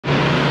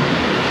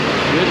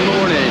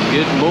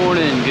Good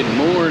morning, good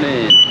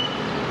morning.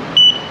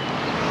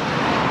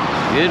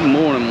 Good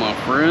morning, my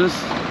friends.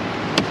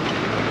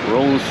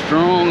 Rolling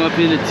strong up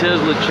in the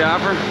Tesla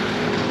chopper.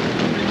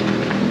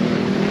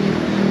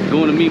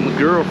 Going to meet my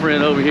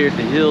girlfriend over here at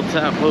the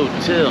Hilltop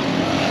Hotel.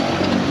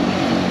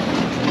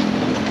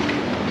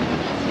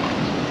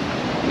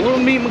 Going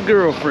to meet my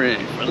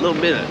girlfriend for a little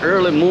bit of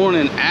early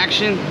morning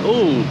action.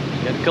 Oh,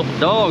 got a couple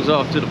dogs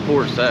off to the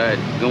port side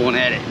going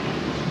at it.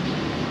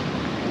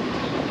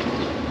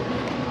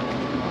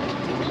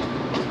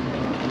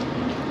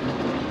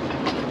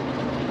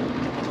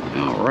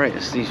 Alright,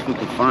 let's see if we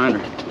can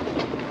find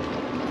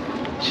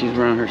her. She's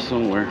around here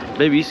somewhere.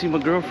 Baby, you see my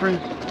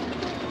girlfriend?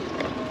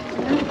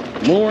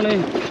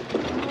 Morning.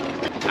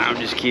 I'm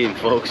just kidding,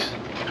 folks.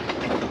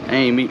 I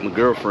ain't meeting my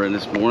girlfriend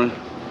this morning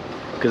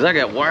because I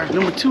got wife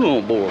number 2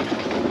 on board.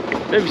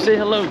 Baby, say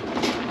hello.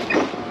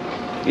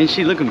 Isn't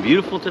she looking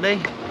beautiful today?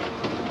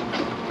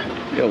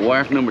 Got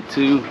wife number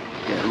 2.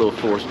 Got a little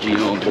Force G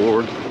on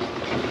board.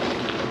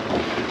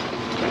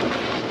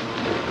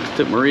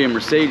 Took Maria and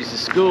Mercedes to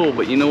school,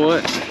 but you know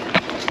what?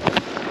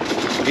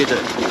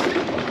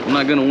 I'm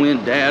not gonna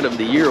win Dad of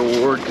the Year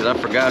award because I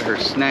forgot her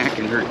snack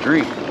and her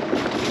drink.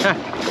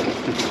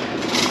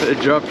 I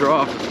dropped her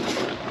off.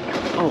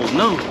 Oh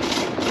no!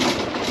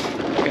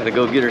 Gotta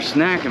go get her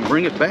snack and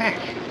bring it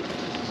back.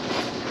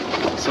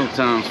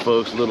 Sometimes,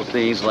 folks, little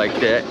things like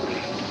that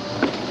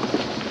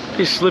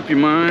just slip your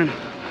mind.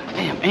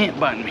 Damn, ant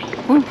biting me.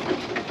 Woo.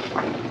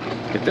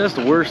 If that's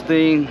the worst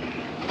thing,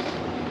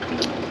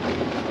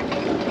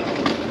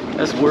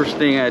 that's the worst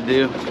thing I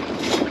do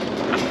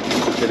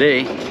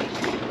today,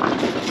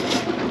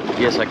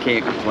 guess I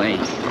can't complain.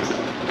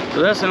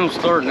 So that's how I'm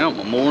starting out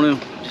my morning.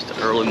 Just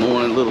an early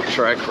morning little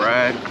track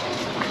ride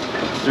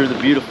through the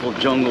beautiful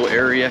jungle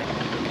area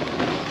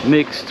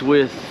mixed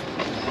with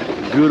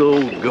good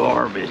old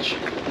garbage.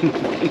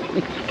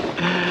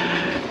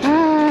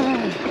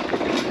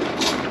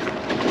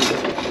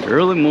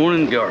 Early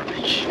morning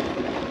garbage.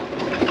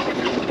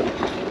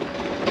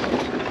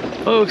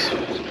 Folks,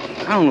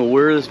 I don't know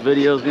where this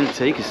video is going to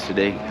take us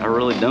today. I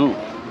really don't.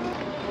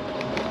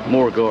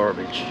 More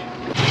garbage.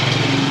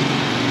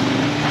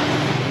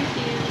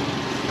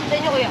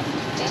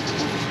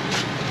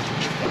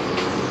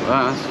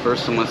 Wow, that's the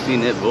first time I've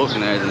seen that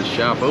vulcanizing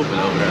shop open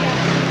over there.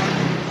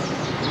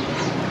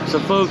 So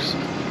folks,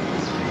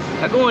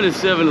 I go into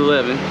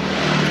 7-Eleven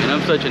and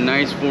I'm such a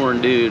nice foreign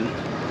dude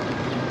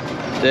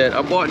that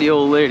I bought the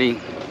old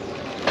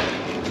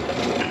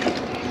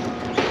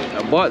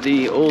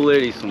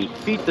lady some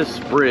feta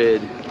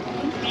spread.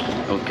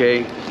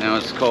 Okay, now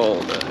it's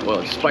called well,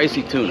 it's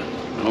spicy tuna.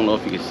 I don't know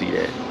if you can see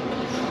that,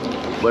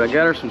 but I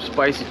got her some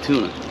spicy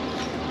tuna.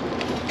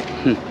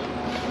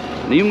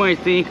 Now you might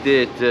think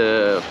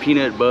that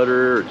peanut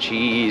butter or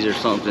cheese or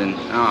something.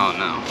 Oh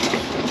no.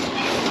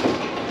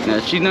 Now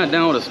she's not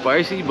down with a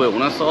spicy, but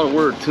when I saw the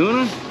word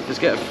tuna, it's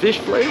got fish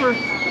flavor.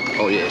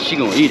 Oh yeah, she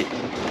gonna eat it.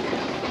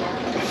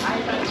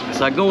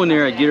 So I go in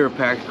there, I get her a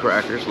pack of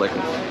crackers like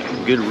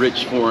a good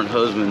rich foreign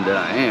husband that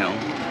I am.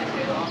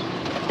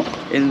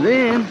 And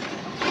then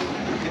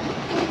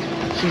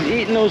she's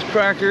eating those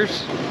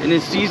crackers and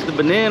then sees the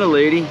banana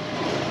lady.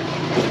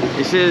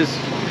 It says,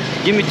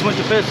 give me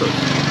 20 pesos.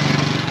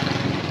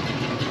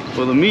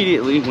 Well,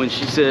 immediately when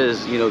she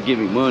says, you know, give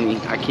me money,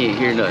 I can't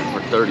hear nothing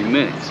for 30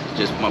 minutes.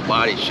 Just my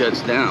body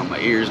shuts down. My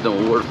ears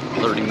don't work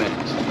for 30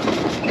 minutes.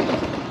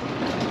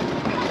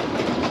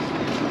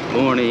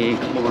 Morning,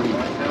 morning.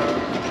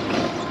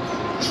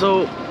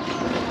 So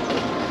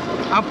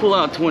I pull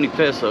out 20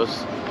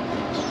 pesos.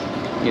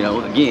 You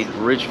know, again,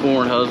 rich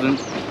foreign husband.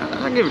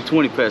 I give her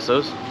 20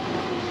 pesos.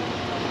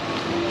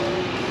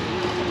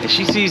 And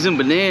she sees them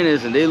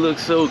bananas and they look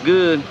so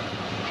good.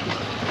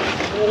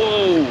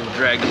 Whoa,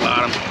 drag the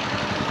bottom.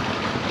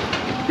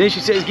 Then she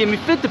says, give me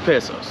 50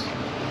 pesos.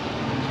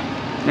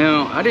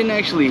 Now, I didn't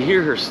actually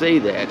hear her say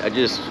that. I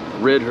just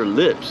read her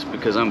lips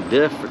because I'm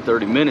deaf for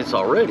 30 minutes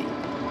already.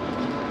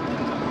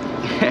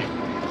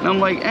 And I'm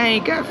like, I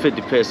ain't got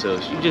 50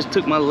 pesos. You just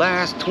took my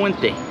last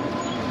 20.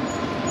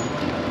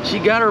 She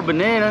got her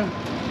banana.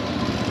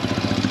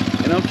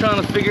 And I'm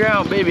trying to figure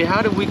out, baby,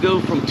 how did we go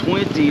from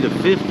 20 to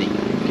 50?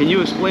 Can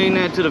you explain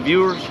that to the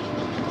viewers?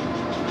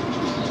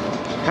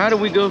 How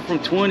did we go from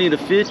 20 to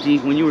 50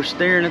 when you were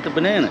staring at the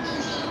bananas?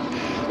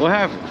 What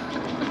happened?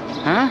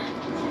 Huh?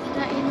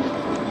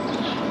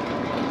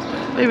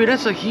 Baby,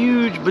 that's a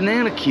huge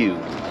banana cube.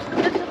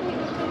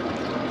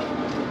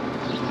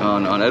 Oh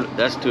no,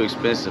 that's too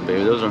expensive,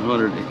 baby. Those are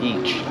 100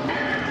 each.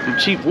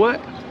 Cheap what?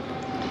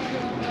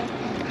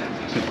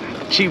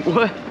 Cheap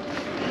what?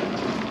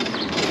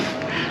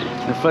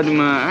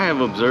 Fatima, I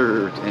have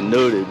observed and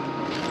noted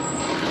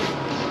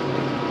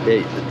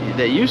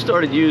that you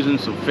started using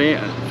some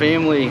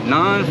non-family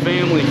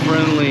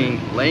friendly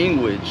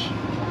language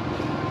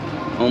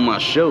on my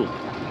show.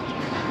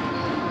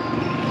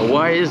 Well,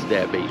 why is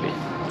that, baby?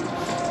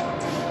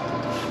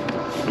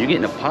 You're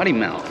getting a potty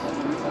mouth.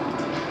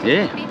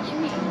 Yeah.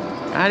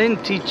 I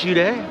didn't teach you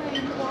that.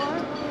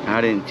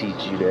 I didn't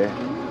teach you that.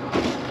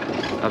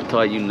 I've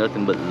taught you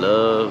nothing but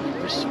love,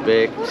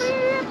 respect,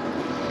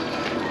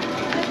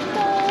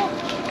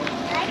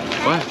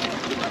 What?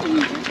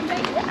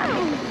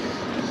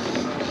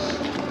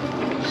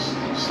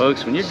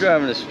 Folks, when you're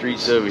driving the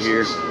streets over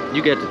here,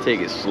 you got to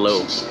take it slow.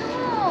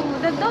 No,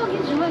 the dog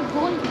is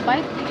going to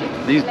bite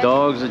you. These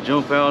dogs will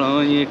jump out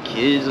on you,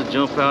 kids will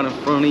jump out in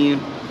front of you.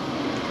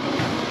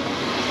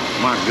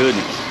 My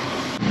goodness.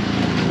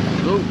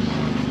 Go,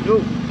 go.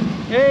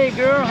 Hey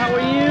girl, how are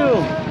you?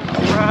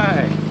 All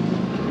right.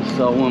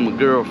 Saw one of my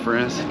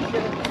girlfriends.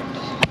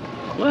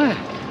 What?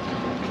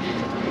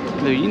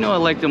 Dude, you know I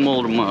like them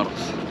older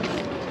models.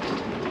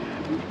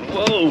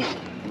 Whoa.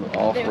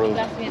 Off-road.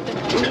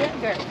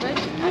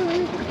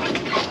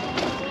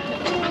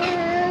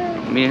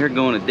 Me and her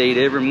going to date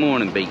every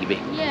morning, baby.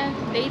 Yeah,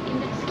 date in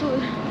the school.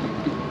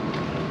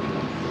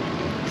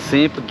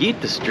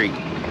 Sampaguita Street.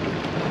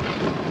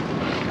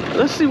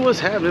 Let's see what's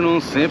happening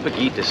on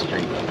Sampaguita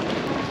Street.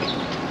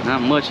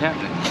 Not much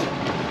happening.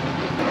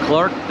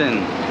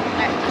 Clarkton.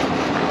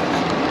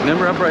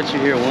 Remember I brought you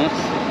here once?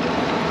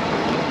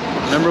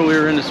 Remember we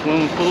were in the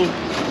swimming pool?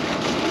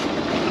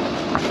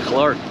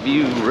 Clark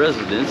View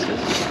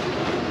Residences.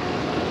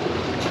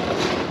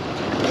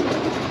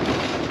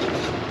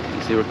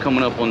 See, we're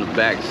coming up on the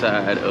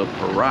backside of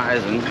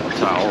Horizon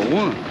Tower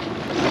 1.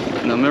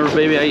 Now remember,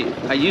 baby,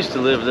 I used to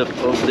live up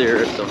over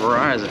there at the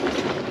Horizon.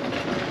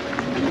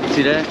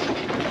 See that?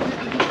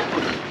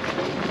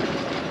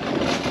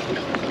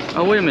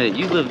 Oh, wait a minute,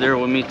 you lived there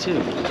with me too.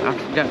 I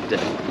forgot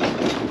that.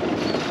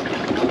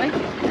 Wait,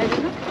 I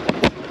don't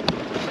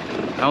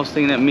know. I was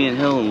thinking that me and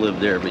Helen lived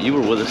there, but you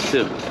were with us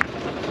too.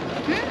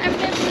 I've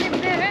never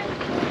lived there.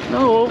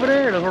 No, over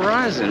there, the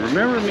Horizon.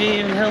 Remember me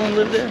and Helen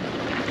lived there?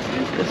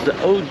 It's the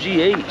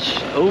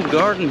OGH, O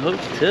Garden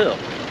Hotel.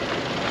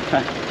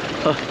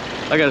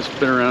 I gotta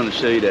spin around to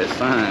show you that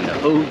sign, the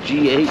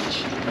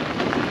OGH.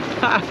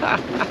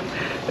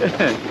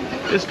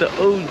 It's the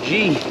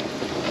OG.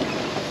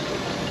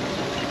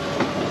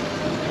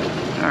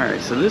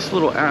 Alright, so this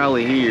little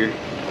alley here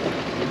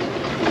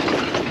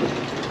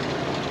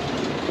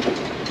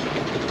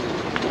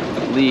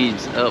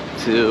leads up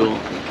to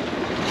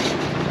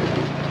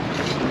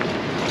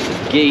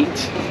the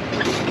gate.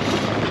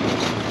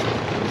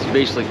 It's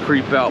basically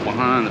creep out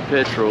behind the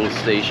petrol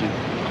station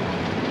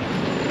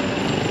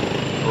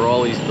where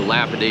all these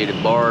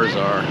dilapidated bars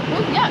are.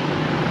 Oh, yeah.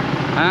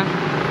 Huh?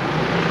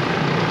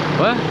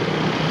 What?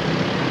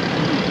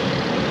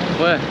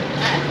 What?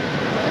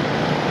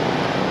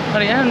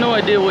 Honey, I have no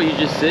idea what you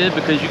just said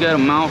because you got a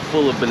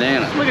mouthful of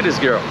bananas. Look at this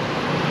girl.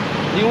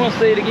 Do you want to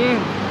say it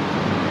again?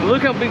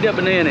 Look how big that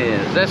banana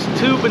is. That's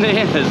 2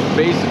 bananas,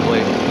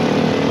 basically.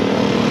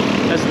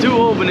 That's 2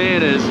 whole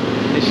bananas,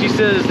 and she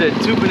says that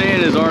 2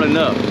 bananas aren't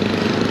enough.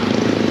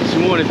 She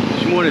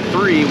wanted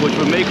 3, which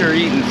would make her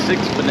eating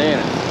 6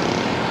 bananas.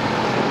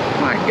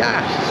 My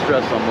gosh, the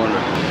stress I'm under.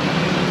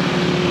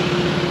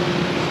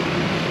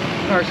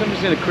 All right, so I'm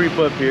just gonna creep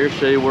up here,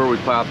 show you where we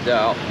popped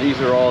out. These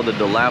are all the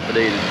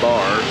dilapidated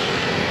bars.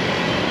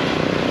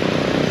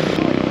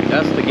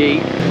 That's the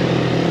gate.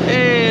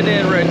 And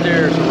then right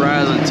there is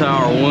Horizon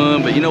Tower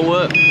 1, but you know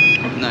what?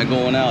 I'm not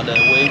going out that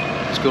way.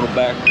 Let's go to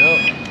back up.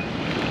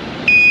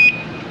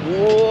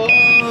 Whoa,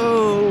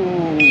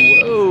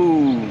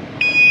 whoa.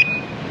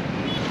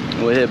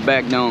 We'll head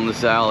back down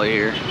this alley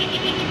here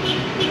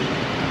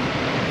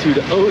to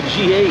the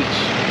OGH,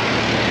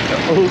 the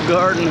O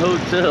Garden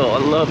Hotel. I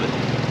love it.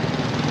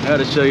 I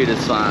gotta show you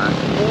this sign.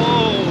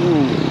 Whoa!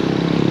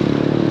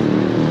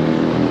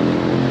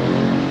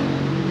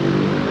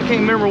 I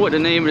can't remember what the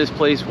name of this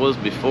place was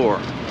before.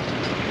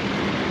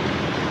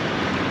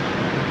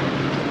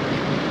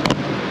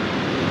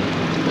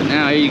 But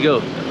now here you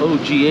go,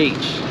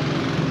 OGH.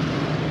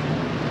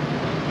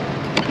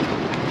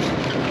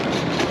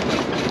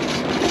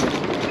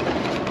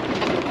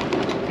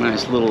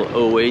 Nice little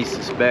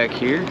oasis back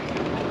here.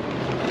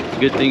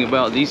 Good thing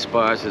about these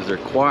spots is they're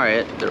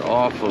quiet. They're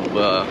off of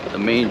the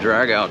main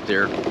drag out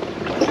there.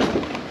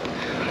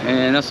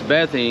 And that's a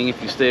bad thing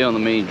if you stay on the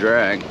main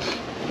drag.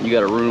 You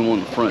got a room on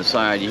the front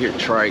side. You hear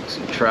trikes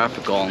and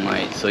traffic all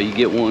night. So you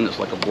get one that's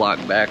like a block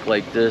back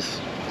like this.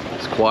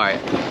 It's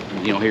quiet.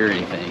 You don't hear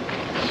anything.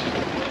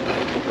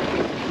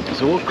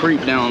 So we'll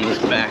creep down this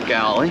back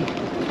alley.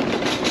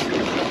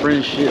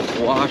 Friendship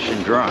Wash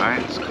and Dry.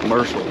 It's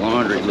commercial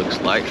laundry, looks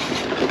like.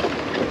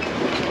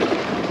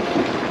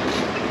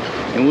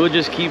 And we'll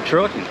just keep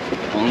trucking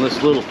on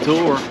this little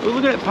tour. Oh,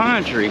 look at that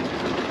pine tree.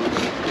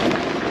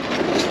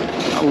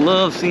 I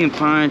love seeing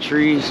pine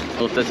trees. I don't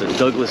know if that's a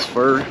Douglas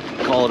fir.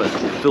 Call it a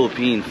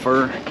Philippine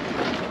fir.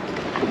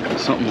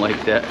 Something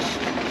like that.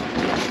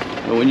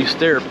 But when you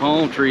stare at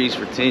palm trees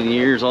for 10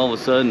 years, all of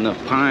a sudden a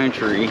pine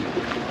tree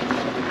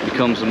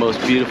becomes the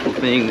most beautiful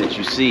thing that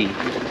you see.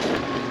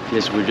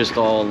 Yes, we're just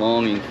all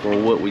longing for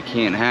what we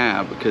can't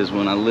have, because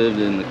when I lived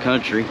in the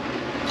country,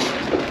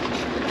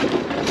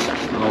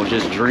 I was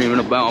just dreaming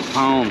about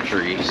palm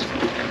trees.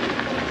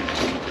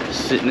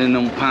 Sitting in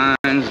them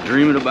pines,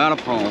 dreaming about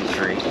a palm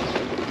tree.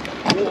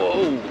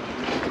 Whoa!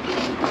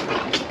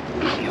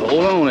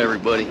 Hold on,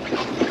 everybody.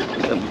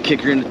 Let me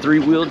kick her into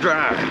 3-wheel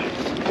drive.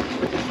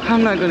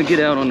 I'm not gonna get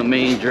out on the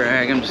main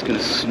drag. I'm just gonna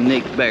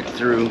snake back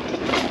through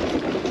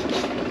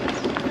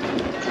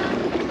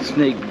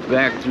snake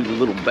back through the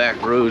little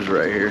back roads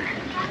right here.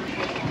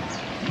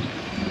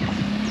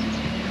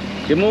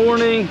 Good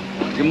morning.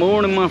 Good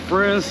morning, my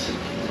friends.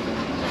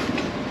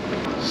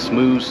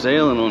 Smooth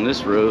sailing on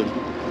this road.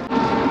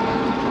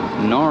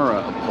 Nara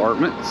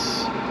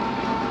Apartments.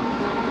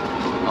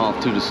 Off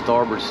to the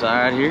starboard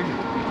side here.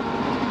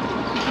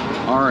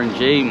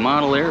 R&J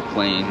model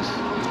airplanes.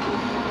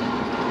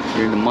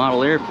 Here in the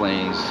model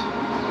airplanes.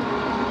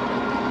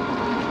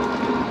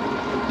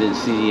 Didn't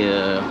see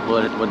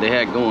what they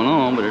had going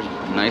on, but there's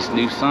a nice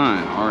new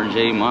sign.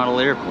 R&J model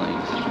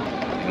airplanes.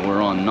 And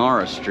we're on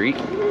Nara Street.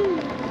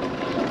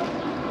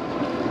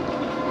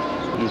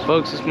 And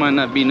folks, this might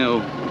not be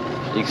no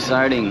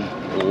exciting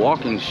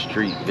walking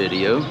street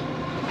video.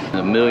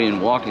 A million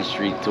walking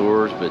street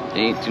tours, but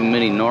ain't too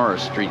many Nara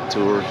Street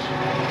tours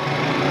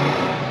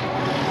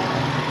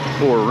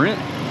for rent.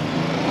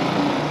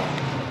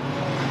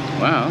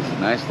 Wow, it's a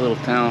nice little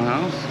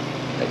townhouse.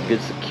 Got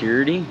good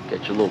security.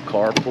 Got your little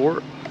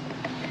carport.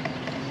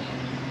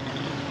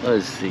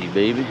 Let's see,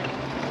 baby.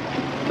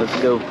 Let's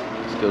go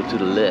to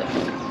the left.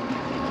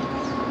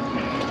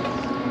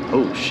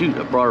 Oh shoot,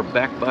 I brought her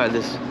back by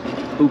this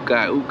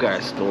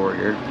Ukay store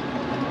here.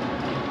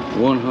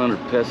 100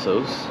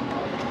 pesos.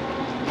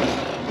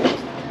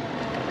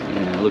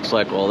 And it looks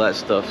like all that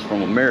stuff's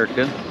from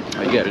America.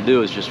 All you gotta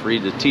do is just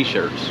read the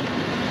t-shirts.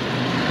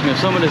 You know,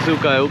 some of this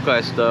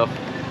Ukay stuff,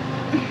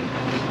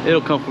 it'll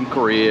come from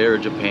Korea or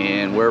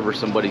Japan, wherever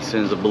somebody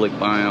sends a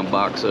Balikbayan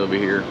box over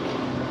here.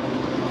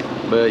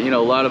 But you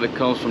know, a lot of it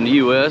comes from the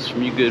US,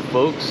 from you good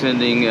folks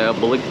sending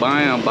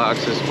Balikbayan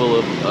boxes full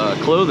of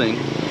clothing.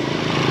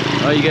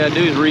 All you gotta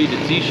do is read the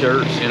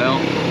t-shirts, you know.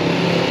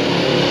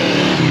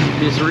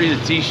 Just read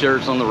the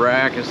t-shirts on the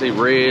rack and say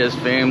Reyes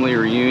Family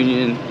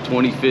Reunion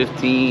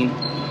 2015.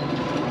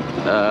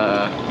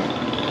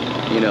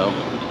 You know,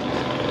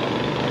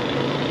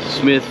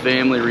 Smith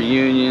Family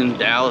Reunion,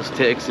 Dallas,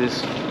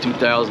 Texas,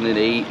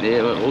 2008.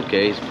 Yeah,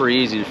 okay, it's pretty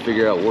easy to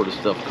figure out where the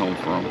stuff comes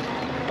from.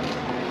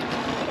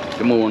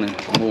 Good morning,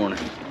 good morning.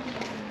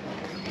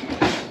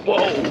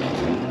 Whoa!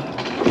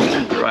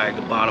 Drag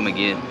the bottom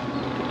again.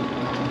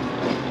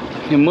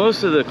 And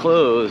most of the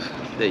clothes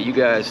that you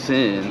guys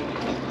send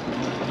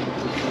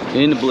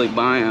in the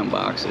Balikbayan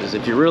boxes,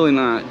 if you're really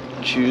not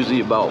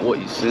choosy about what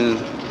you send,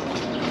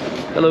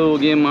 hello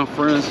again, my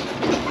friends,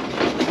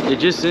 it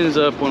just ends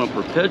up on a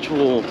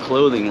perpetual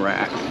clothing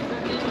rack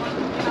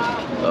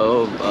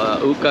of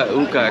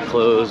Ukay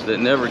clothes that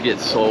never get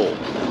sold.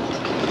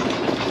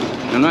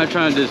 I'm not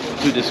trying to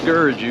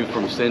discourage you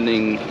from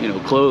sending, you know,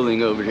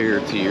 clothing over here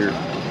to your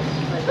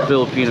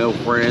Filipino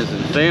friends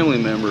and family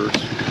members,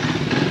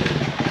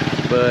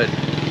 but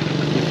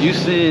if you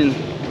send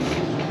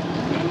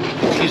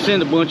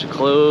a bunch of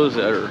clothes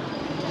that are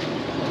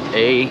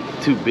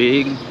too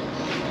big.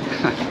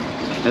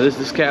 Now this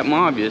is Captain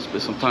Obvious,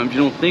 but sometimes you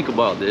don't think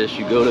about this.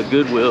 You go to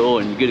Goodwill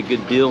and you get a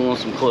good deal on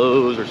some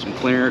clothes or some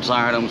clearance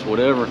items,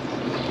 whatever.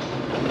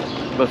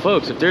 But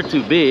folks, if they're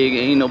too big,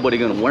 ain't nobody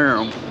gonna wear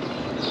them.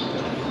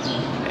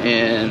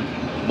 And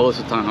most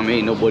of the time,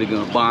 ain't nobody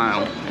gonna buy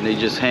them. And they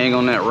just hang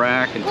on that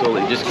rack until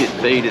they just get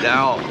faded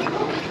out.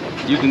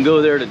 You can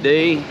go there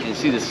today and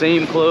see the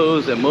same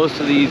clothes at most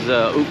of these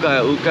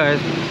Ukay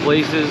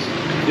places.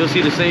 You'll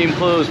see the same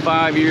clothes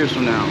 5 years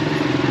from now.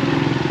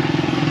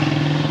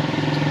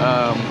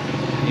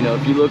 You know,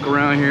 if you look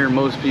around here,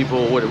 most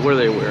people, what are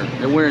they wearing?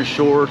 They're wearing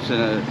shorts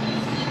and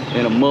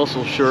a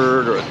muscle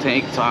shirt or a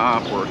tank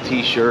top or a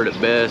t-shirt at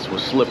best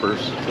with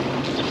slippers.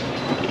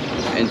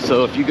 And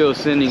so if you go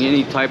sending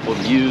any type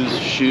of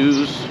used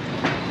shoes,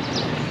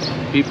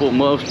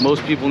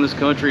 most people in this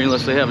country,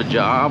 unless they have a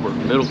job or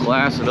middle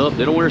class and up,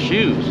 they don't wear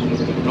shoes,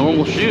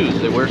 normal shoes.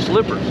 They wear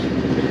slippers.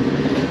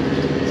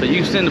 So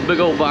you send a big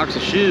old box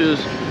of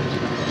shoes,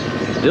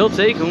 they'll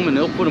take them and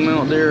they'll put them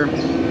out there,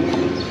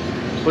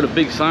 put a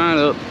big sign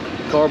up,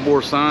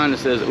 cardboard sign that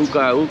says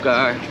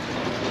Ukay,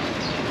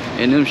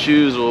 and them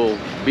shoes will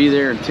be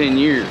there in 10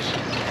 years.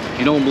 If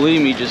you don't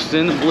believe me, just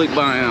send the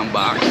Balikbayan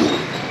box,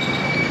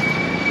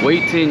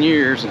 wait 10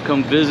 years and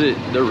come visit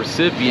the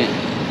recipient.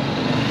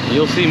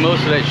 You'll see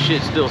most of that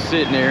shit still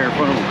sitting there in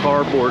front of a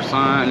cardboard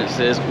sign that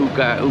says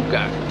Ukay.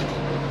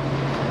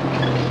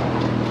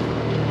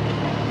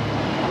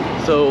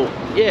 So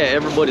yeah,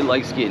 everybody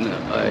likes getting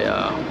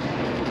a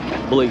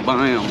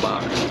Balikbayan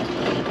box,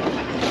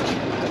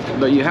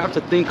 but you have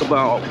to think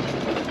about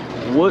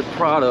what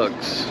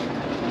products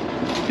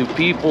do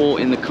people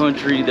in the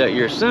country that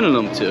you're sending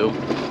them to,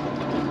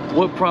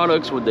 what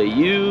products would they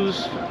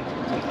use?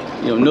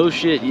 You know, no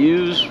shit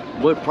used.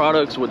 What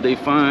products would they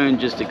find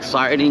just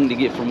exciting to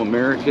get from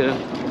America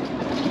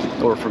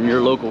or from your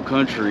local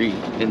country?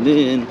 And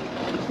then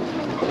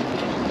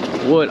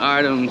what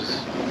items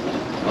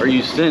are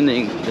you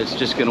sending that's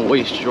just going to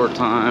waste your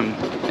time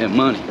and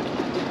money?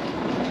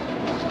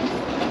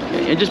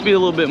 And just be a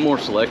little bit more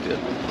selective.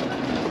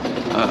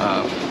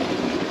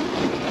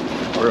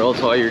 Or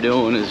else all you're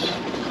doing is,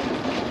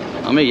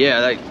 I mean, yeah,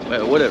 like,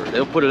 whatever.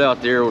 They'll put it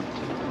out there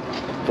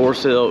for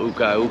sale,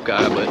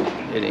 Ukay, but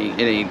it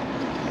ain't.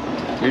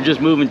 You're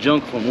just moving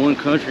junk from one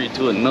country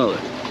to another.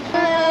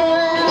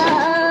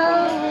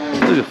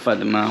 Look at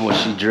Fatima, what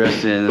she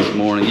dressed in this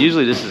morning.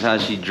 Usually this is how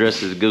she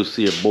dresses to go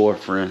see her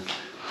boyfriend.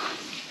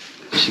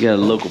 She got a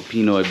local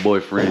Pinoy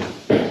boyfriend.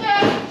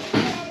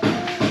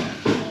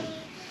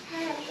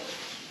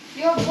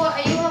 Your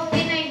boy, you have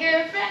Pinoy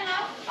girlfriend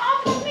now?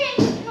 Oh, for me,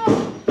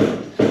 no.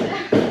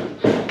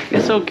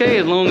 It's okay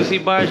as long as he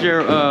buys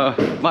your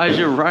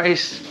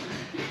rice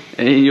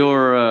and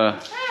your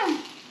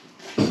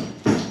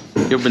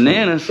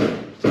bananas.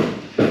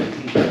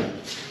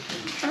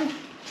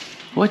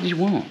 What did you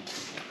want?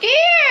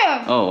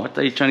 Yeah. Oh, I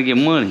thought you were trying to get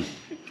money.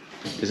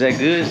 Is that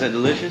good? Is that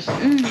delicious?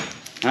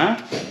 Huh?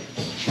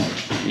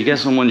 You got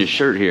some on your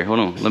shirt here. Hold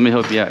on. Let me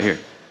help you out here.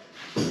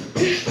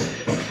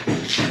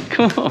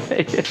 Come on,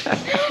 baby.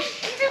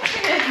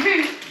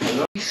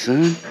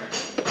 Son.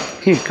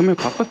 Here, come here.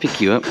 Papa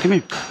pick you up. Come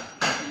here.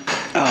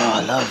 Oh,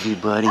 I love you,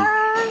 buddy.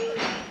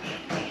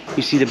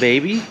 You see the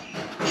baby?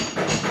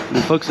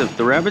 And folks,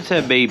 the rabbits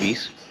have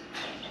babies.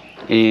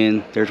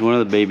 And there's one of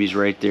the babies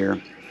right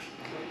there.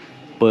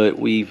 But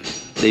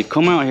they've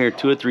come out here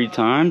 2 or 3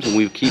 times, and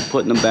we keep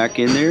putting them back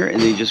in there,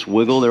 and they just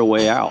wiggle their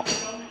way out.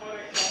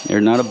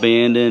 They're not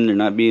abandoned. They're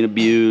not being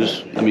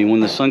abused. I mean, when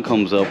the sun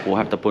comes up, we'll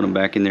have to put them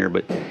back in there.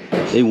 But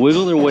they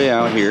wiggle their way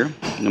out here.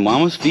 The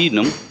mama's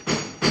feeding them.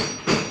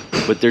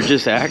 But they're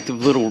just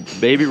active little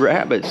baby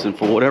rabbits, and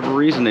for whatever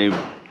reason, they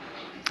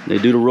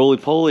do the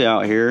roly-poly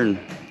out here, and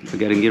we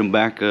got to get them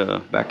back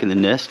in the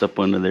nest up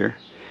under there.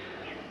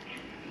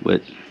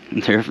 But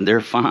they're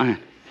fine.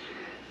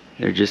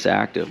 They're just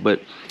active. But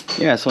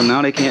yeah, so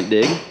now they can't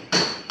dig.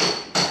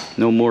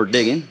 No more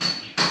digging.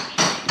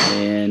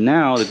 And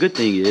now the good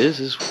thing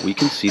is we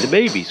can see the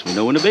babies. We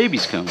know when the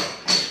babies come.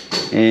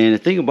 And the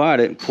thing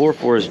about it, poor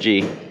Forrest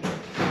G,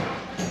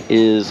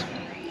 is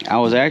I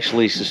was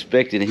actually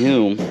suspecting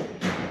him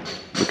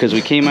because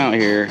we came out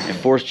here and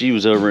Forrest G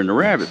was over in the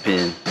rabbit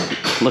pen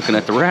looking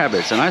at the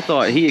rabbits, and I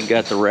thought he had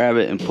got the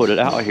rabbit and put it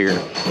out here.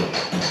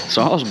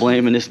 So I was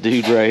blaming this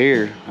dude right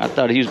here. I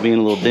thought he was being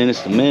a little Dennis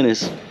the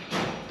Menace.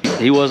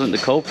 He wasn't the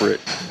culprit.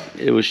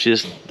 It was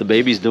just the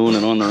babies doing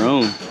it on their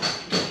own.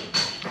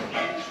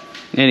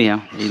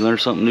 Anyhow, you learn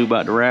something new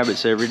about the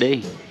rabbits every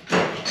day.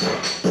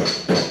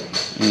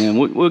 And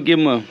we'll give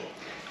them a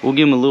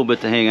little bit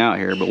to hang out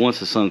here, but once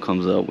the sun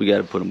comes up, we got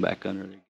to put them back under there.